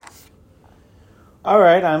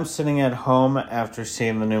Alright, I'm sitting at home after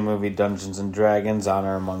seeing the new movie Dungeons & Dragons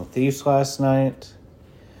Honor Among Thieves last night.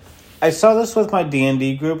 I saw this with my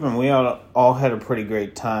D&D group, and we all had a pretty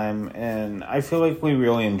great time, and I feel like we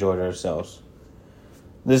really enjoyed ourselves.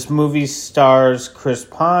 This movie stars Chris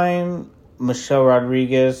Pine, Michelle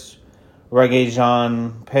Rodriguez,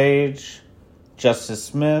 Regé-Jean Page, Justice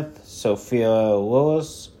Smith, Sophia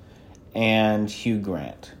Lillis, and Hugh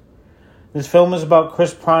Grant. This film is about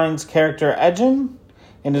Chris Pine's character Edgin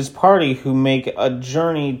and his party who make a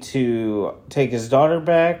journey to take his daughter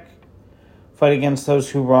back, fight against those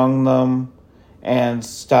who wrong them, and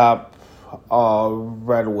stop a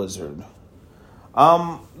red wizard.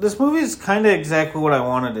 This movie is kind of exactly what I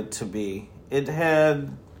wanted it to be. It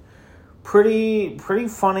had pretty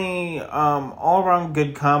funny, all-around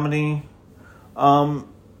good comedy. The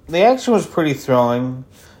action was pretty thrilling.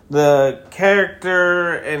 The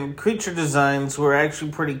character and creature designs were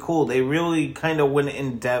actually pretty cool. They really kind of went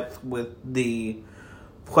in depth with the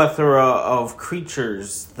plethora of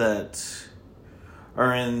creatures that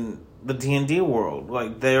are in the D&D world.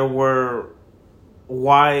 Like, there were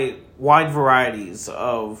wide varieties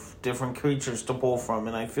of different creatures to pull from,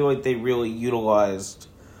 and I feel like they really utilized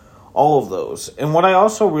all of those. And what I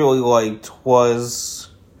also really liked was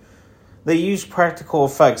they used practical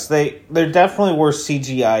effects. There definitely were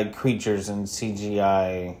CGI creatures and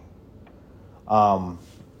CGI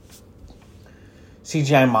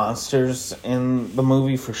monsters in the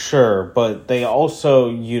movie for sure, but they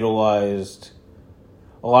also utilized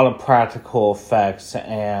a lot of practical effects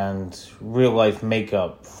and real-life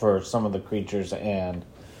makeup for some of the creatures and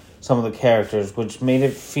some of the characters, which made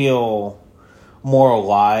it feel more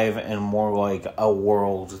alive and more like a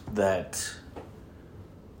world that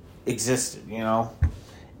existed, you know?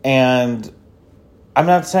 And I'm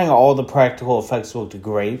not saying all the practical effects looked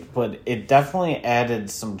great, but it definitely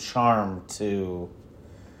added some charm to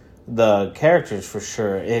the characters for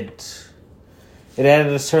sure. It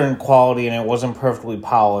added a certain quality, and it wasn't perfectly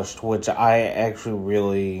polished, which I actually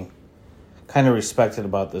really kind of respected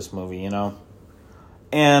about this movie, you know?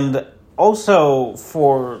 And also,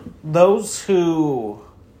 for those who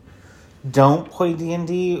don't play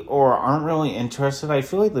D&D or aren't really interested, I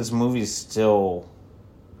feel like this movie's still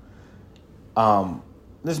a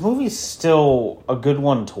good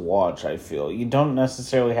one to watch, I feel. You don't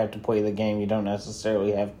necessarily have to play the game. You don't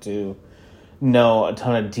necessarily have to know a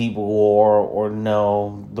ton of deep lore or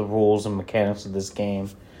know the rules and mechanics of this game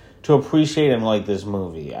to appreciate and like this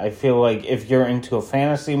movie. I feel like if you're into a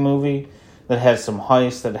fantasy movie that has some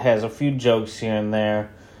heist, that has a few jokes here and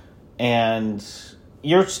there, and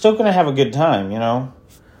you're still going to have a good time, you know?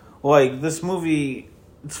 Like, this movie,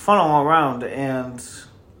 it's fun all around, and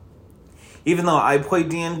even though I play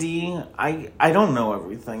D&D, I don't know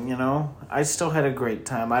everything, you know? I still had a great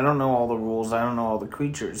time. I don't know all the rules, I don't know all the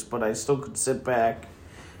creatures, but I still could sit back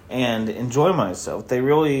and enjoy myself. They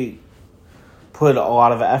really put a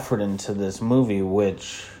lot of effort into this movie,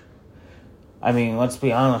 which, I mean, let's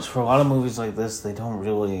be honest, for a lot of movies like this, they don't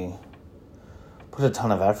really put a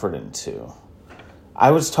ton of effort into.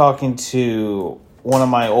 I was talking to one of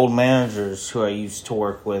my old managers who I used to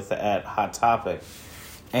work with at Hot Topic,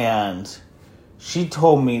 and she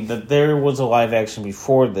told me that there was a live action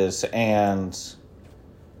before this, and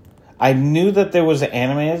I knew that there was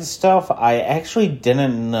animated stuff. I actually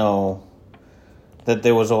didn't know that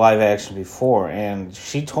there was a live action before, and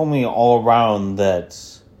she told me all around that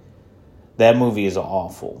movie is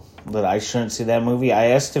awful, that I shouldn't see that movie.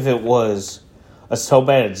 I asked if it was a so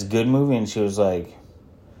bad it's good movie, and she was like,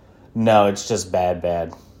 no, it's just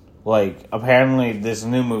bad. Like, apparently this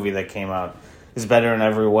new movie that came out is better in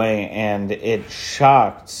every way, and it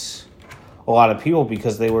shocked a lot of people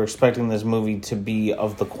because they were expecting this movie to be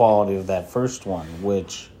of the quality of that first one,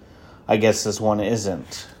 which I guess this one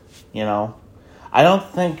isn't, you know? I don't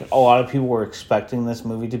think a lot of people were expecting this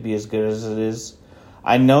movie to be as good as it is.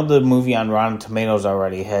 I know the movie on Rotten Tomatoes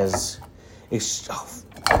already has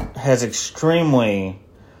extremely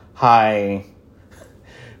high...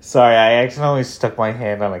 Sorry, I accidentally stuck my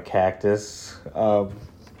hand on a cactus.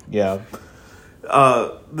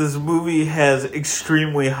 This movie has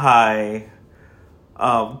extremely high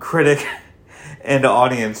critic and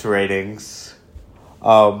audience ratings,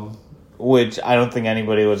 which I don't think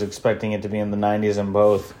anybody was expecting it to be in the 90s in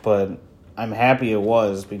both, but I'm happy it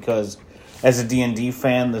was, because as a D&D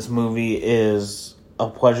fan, this movie is a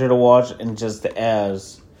pleasure to watch, and just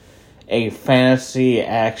as a fantasy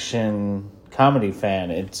action comedy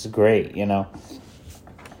fan, it's great, you know?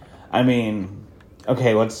 I mean,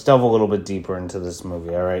 okay, let's delve a little bit deeper into this movie,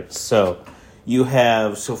 alright? So, you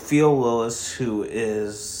have Sophia Lillis, who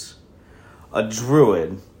is a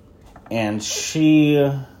druid, And she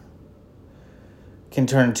can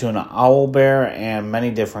turn into an owl bear and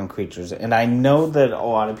many different creatures. And I know that a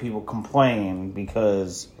lot of people complain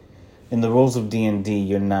because in the rules of D&D,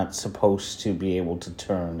 you're not supposed to be able to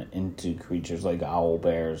turn into creatures like owl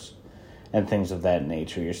bears and things of that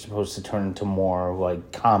nature. You're supposed to turn into more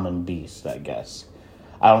like common beasts, I guess.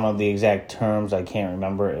 I don't know the exact terms. I can't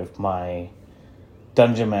remember. If my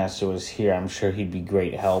Dungeon Master was here, I'm sure he'd be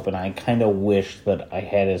great help. And I kind of wish that I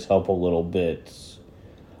had his help a little bit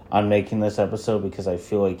on making this episode, because I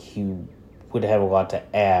feel like he would have a lot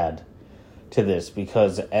to add to this,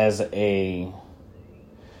 because as a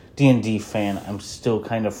D&D fan, I'm still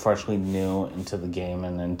kind of freshly new into the game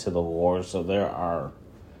and into the lore, so there are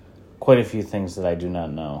quite a few things that I do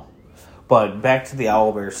not know. But back to the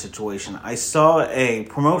owlbear situation. I saw a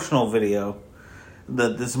promotional video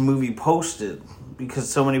that this movie posted because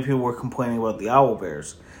so many people were complaining about the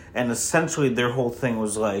owlbears, and essentially their whole thing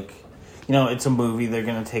was like, you know, it's a movie, they're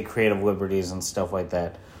going to take creative liberties and stuff like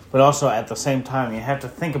that. But also, at the same time, you have to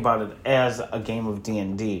think about it as a game of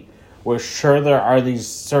D&D, where sure, there are these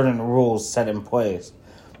certain rules set in place,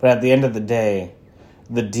 but at the end of the day,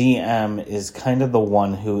 the DM is kind of the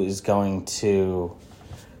one who is going to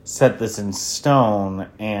set this in stone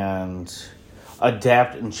and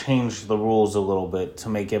adapt and change the rules a little bit to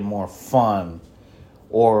make it more fun,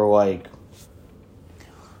 or, like,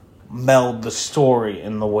 meld the story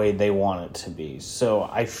in the way they want it to be. So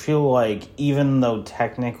I feel like even though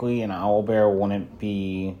technically an owlbear wouldn't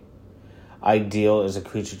be ideal as a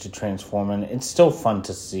creature to transform in, it's still fun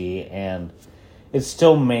to see, and it's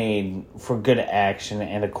still made for good action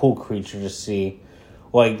and a cool creature to see.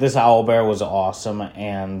 Like, this owlbear was awesome,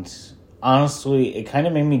 and honestly, it kind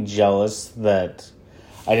of made me jealous that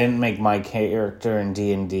I didn't make my character in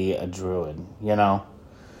D&D a druid, you know?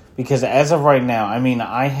 Because as of right now, I mean,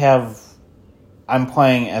 I'm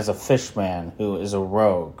playing as a fishman who is a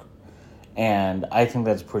rogue, and I think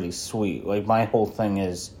that's pretty sweet. Like, my whole thing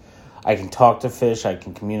is, I can talk to fish, I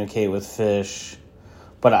can communicate with fish,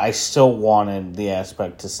 but I still wanted the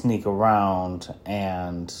aspect to sneak around,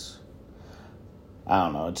 and I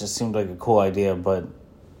don't know, it just seemed like a cool idea. But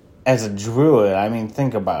as a druid, I mean,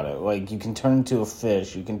 think about it. Like, you can turn into a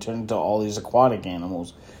fish, you can turn into all these aquatic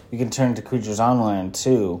animals, you can turn into creatures on land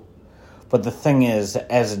too. But the thing is,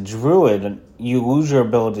 as a druid, you lose your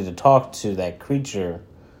ability to talk to that creature.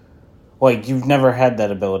 Like, you've never had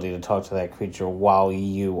that ability to talk to that creature while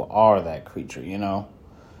you are that creature, you know?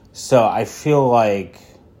 So I feel like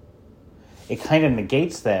it kind of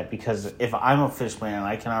negates that, because if I'm a fishman and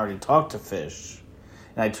I can already talk to fish,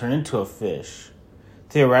 and I turn into a fish,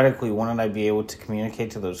 theoretically, wouldn't I be able to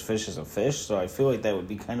communicate to those fish as a fish? So I feel like that would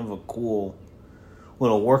be kind of a cool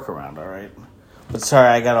little workaround, alright? But sorry,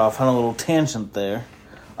 I got off on a little tangent there.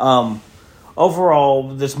 Overall,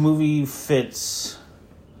 this movie fits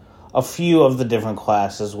a few of the different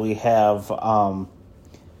classes. We have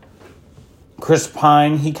Chris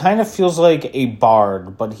Pine. He kind of feels like a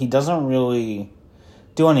bard, but he doesn't really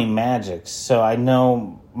do any magic. So I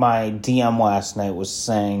know my DM last night was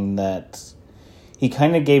saying that he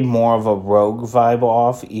kind of gave more of a rogue vibe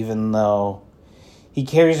off, even though he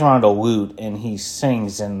carries around a lute and he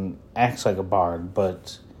sings and acts like a bard.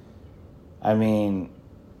 But, I mean,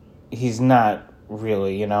 he's not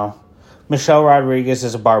really, you know. Michelle Rodriguez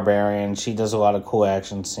is a barbarian. She does a lot of cool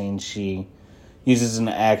action scenes. She uses an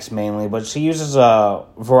axe mainly, but she uses a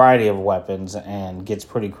variety of weapons and gets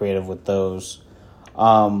pretty creative with those.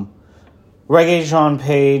 Reggae Jean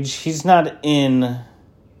Page, he's not in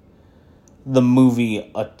the movie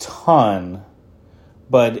a ton,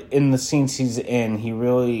 but in the scenes he's in, he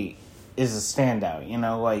really is a standout, you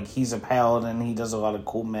know? Like, he's a paladin, he does a lot of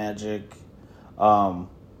cool magic.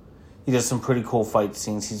 He does some pretty cool fight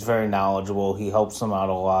scenes. He's very knowledgeable. He helps them out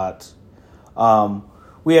a lot.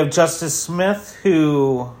 We have Justice Smith,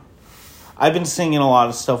 who I've been seeing in a lot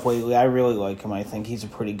of stuff lately. I really like him. I think he's a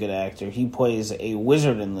pretty good actor. He plays a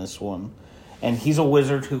wizard in this one, and he's a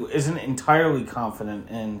wizard who isn't entirely confident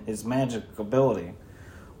in his magic ability,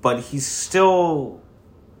 but he's still,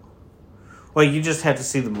 well, you just have to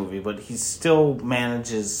see the movie, but he still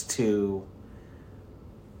manages to,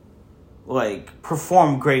 like,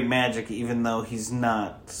 perform great magic even though he's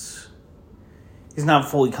not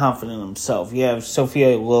fully confident in himself. You have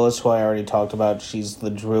Sophia Lillis, who I already talked about. She's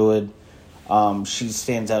the druid. She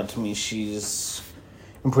stands out to me. She's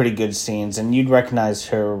in pretty good scenes, and you'd recognize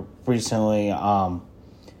her recently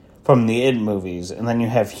from the It movies. And then you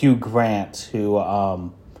have Hugh Grant, who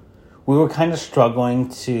we were kind of struggling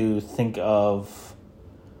to think of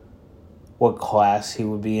what class he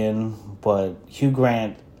would be in, but Hugh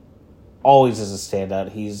Grant always is a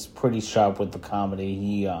standout. He's pretty sharp with the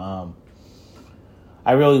comedy.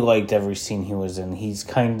 I really liked every scene he was in. He's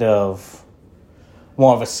kind of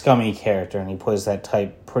more of a scummy character, and he plays that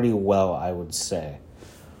type pretty well, I would say.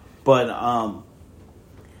 But,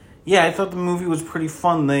 yeah, I thought the movie was pretty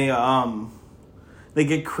fun. They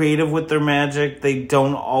get creative with their magic. They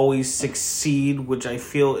don't always succeed, which I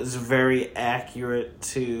feel is very accurate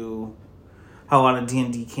to how a lot of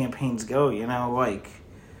D&D campaigns go,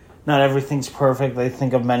 not everything's perfect. They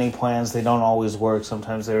think of many plans. They don't always work.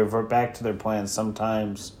 Sometimes they revert back to their plans.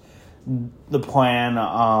 Sometimes the plan,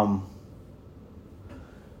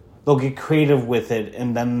 they'll get creative with it,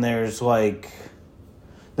 and then there's a lot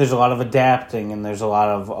of adapting, and there's a lot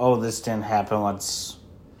of, this didn't happen, let's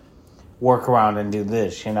work around and do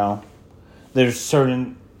this, There's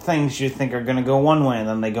certain things you think are going to go one way, and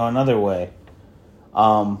then they go another way.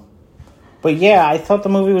 But yeah, I thought the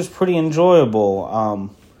movie was pretty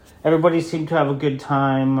enjoyable. Everybody seemed to have a good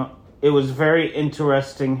time. It was very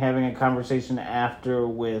interesting having a conversation after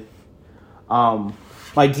with my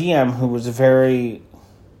DM, who was very...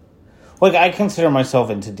 I consider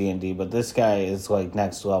myself into D&D, but this guy is,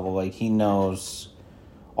 next level. He knows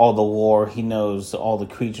all the lore. He knows all the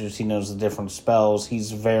creatures. He knows the different spells.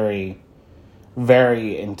 He's very,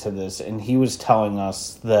 very into this. And he was telling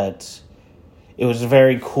us that it was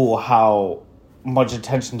very cool how much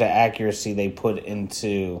attention to accuracy they put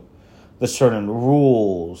into the certain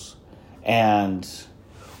rules. And,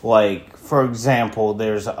 for example,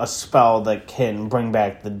 there's a spell that can bring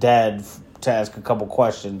back the dead to ask a couple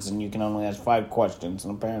questions, and you can only ask 5 questions,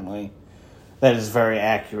 and apparently that is very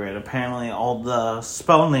accurate. Apparently all the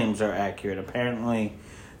spell names are accurate. Apparently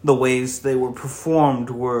the ways they were performed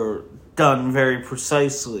were done very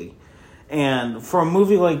precisely. And for a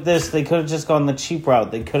movie like this, they could have just gone the cheap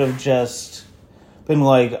route. They could have just been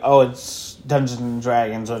it's Dungeons and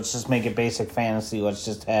Dragons, let's just make it basic fantasy, let's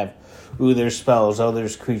just have, there's spells,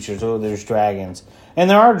 there's creatures, there's dragons. And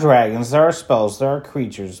there are dragons, there are spells, there are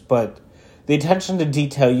creatures, but the attention to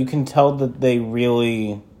detail, you can tell that they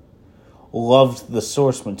really loved the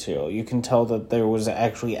source material. You can tell that there was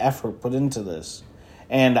actually effort put into this.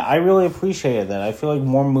 And I really appreciated that. I feel like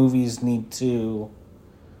more movies need to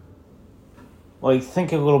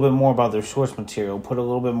think a little bit more about their source material, put a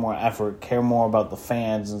little bit more effort, care more about the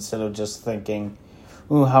fans instead of just thinking,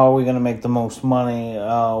 how are we going to make the most money?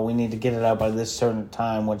 We need to get it out by this certain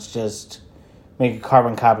time. Let's just make a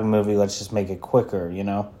carbon copy movie. Let's just make it quicker,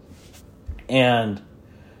 And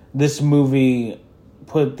this movie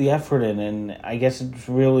put the effort in, and I guess it's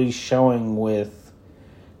really showing with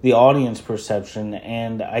the audience perception.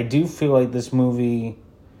 And I do feel like this movie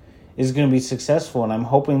is going to be successful, and I'm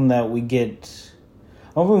hoping that we get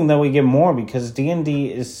more, because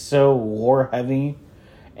D&D is so lore heavy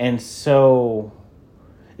and so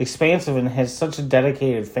expansive and has such a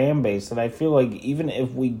dedicated fan base that I feel like even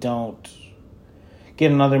if we don't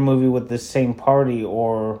get another movie with this same party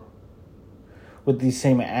or with these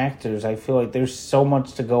same actors, I feel like there's so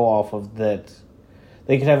much to go off of that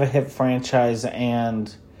they could have a hit franchise,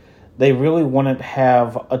 and they really wouldn't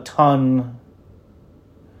have a ton.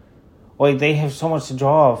 They have so much to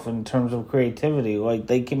draw off in terms of creativity.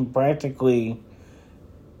 They can practically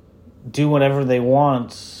do whatever they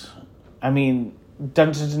want. I mean,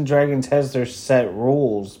 Dungeons and Dragons has their set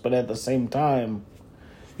rules, but at the same time,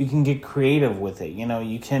 you can get creative with it.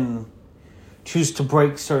 You can choose to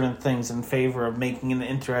break certain things in favor of making an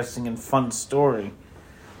interesting and fun story.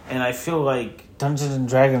 And I feel like Dungeons and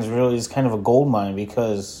Dragons really is kind of a goldmine,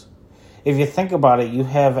 because if you think about it, you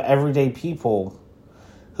have everyday people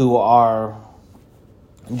who are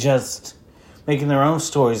just making their own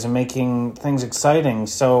stories and making things exciting.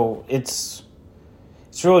 So it's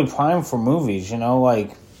really prime for movies, Dungeons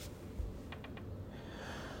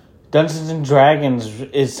and Dragons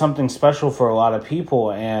is something special for a lot of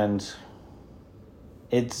people, and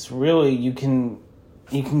it's really, you can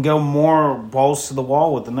go more balls to the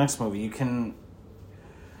wall with the next movie. You can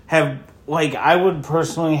have, I would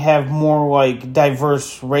personally have more,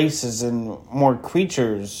 diverse races and more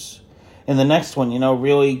creatures in the next one,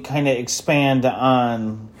 really kind of expand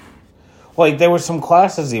on, there were some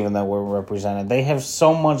classes even that were represented. They have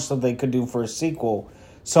so much that they could do for a sequel,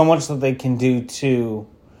 so much that they can do to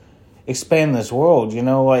expand this world, and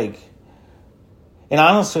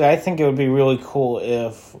honestly, I think it would be really cool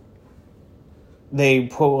if they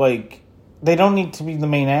put, they don't need to be the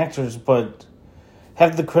main actors, but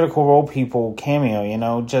have the Critical Role people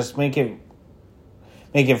cameo, just make it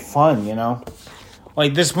fun,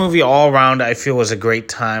 This movie all around, I feel, was a great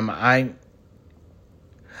time. I'm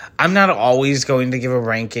not always going to give a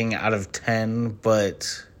ranking out of 10,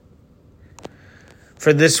 but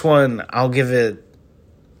For this one, I'll give it,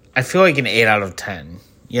 I feel like an 8 out of 10.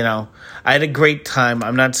 You know, I had a great time.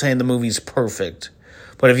 I'm not saying the movie's perfect,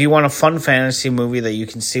 but if you want a fun fantasy movie that you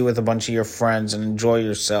can see with a bunch of your friends and enjoy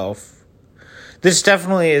yourself, this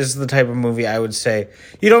definitely is the type of movie I would say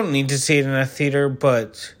you don't need to see it in a theater,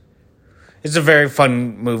 but it's a very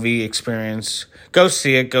fun movie experience. Go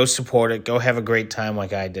see it, go support it, go have a great time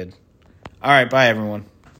like I did. All right, bye everyone.